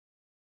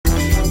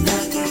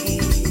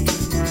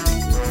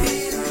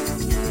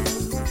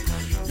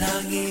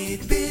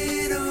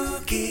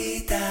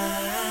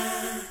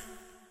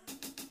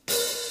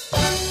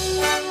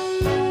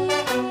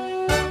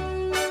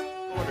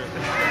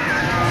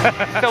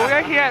So we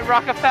are here at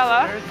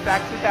Rockefeller. There's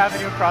Saks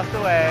Avenue across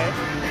the way,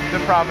 the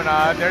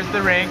promenade, there's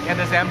the rink and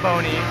the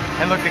Zamboni.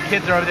 And look, the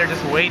kids are over there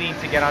just waiting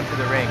to get onto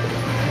the rink.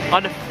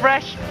 On the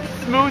fresh,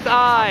 smooth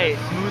ice.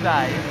 Smooth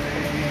ice.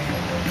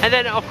 And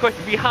then of course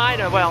behind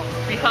the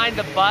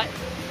butt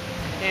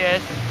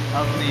is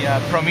Of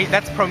the,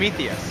 that's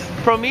Prometheus.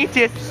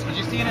 Prometheus. Did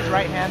you see in his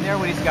right hand there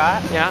what he's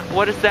got? Yeah,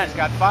 what is that? He's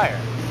got fire.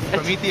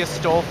 Prometheus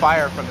stole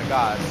fire from the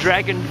gods.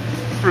 Dragon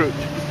fruit.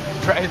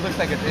 It looks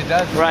like it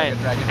does look Right. like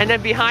a dragon. And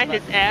then behind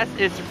his ass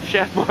is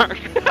Chef Mark.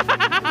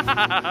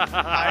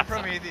 Hi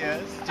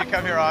Prometheus. Do you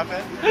come here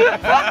often?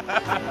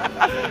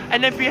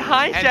 And then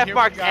behind And Chef here we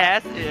Mark's got-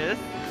 ass is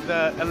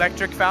The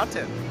electric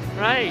fountain.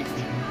 right.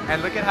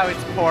 And look at how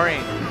it's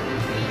pouring.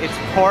 It's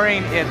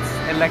pouring its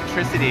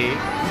electricity.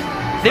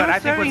 They But were I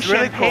think what's serving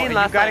really cool, champagne and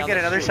last you've got night to on get the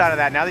another street. shot of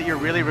that. Now that you're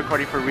really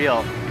recording for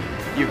real,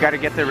 you've got to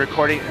get the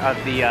recording of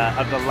the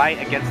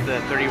light against the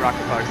 30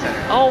 Rockefeller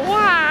Center. Oh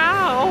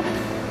wow!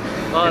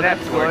 Oh, Isn't that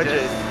that's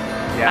gorgeous.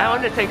 Yeah. I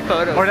want to take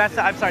photos. Or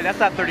I'm sorry, that's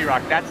not 30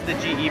 Rock. That's the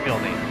GE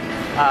building.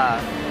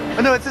 Oh,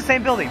 no, it's the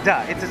same building.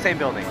 Duh, it's the same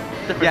building.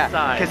 Different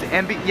side. Because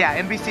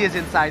NBC is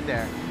inside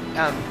there.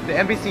 The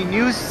NBC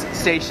News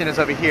station is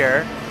over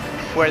here,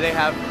 where they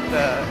have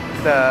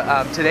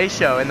the Today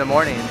Show in the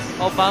mornings.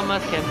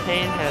 Obama's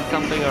campaign has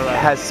something around.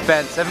 Has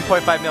spent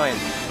 7.5 million,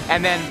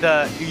 and then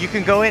you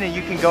can go in and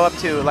you can go up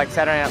to like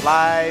Saturday Night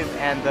Live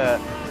and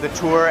the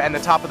tour, and the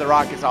top of the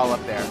rock is all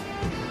up there.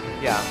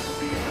 Yeah.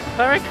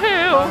 Very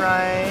cool. All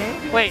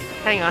right. Wait,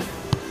 hang on.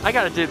 I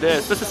gotta do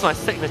this. This is my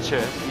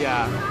signature.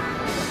 Yeah.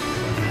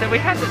 Then we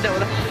have to do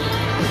it.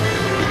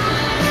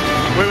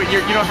 Wait,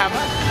 you don't have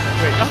one?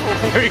 Wait. Oh,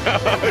 here we go.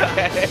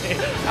 Okay.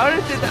 I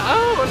want to do the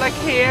like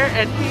here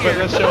and here. Wait,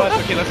 let's show us.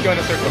 Okay, let's go in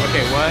a circle.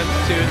 Okay, 1,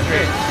 2,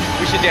 3.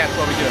 We should dance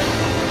while we do it.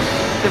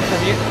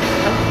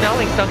 I'm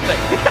smelling something.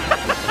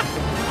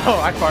 Oh,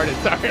 I farted.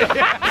 Sorry.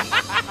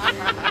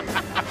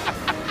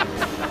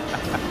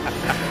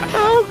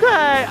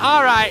 Okay.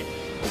 All right.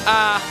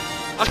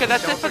 Okay,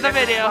 that's it for the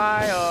video.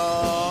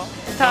 Smile.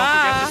 Ta.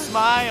 Don't forget to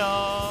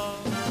smile.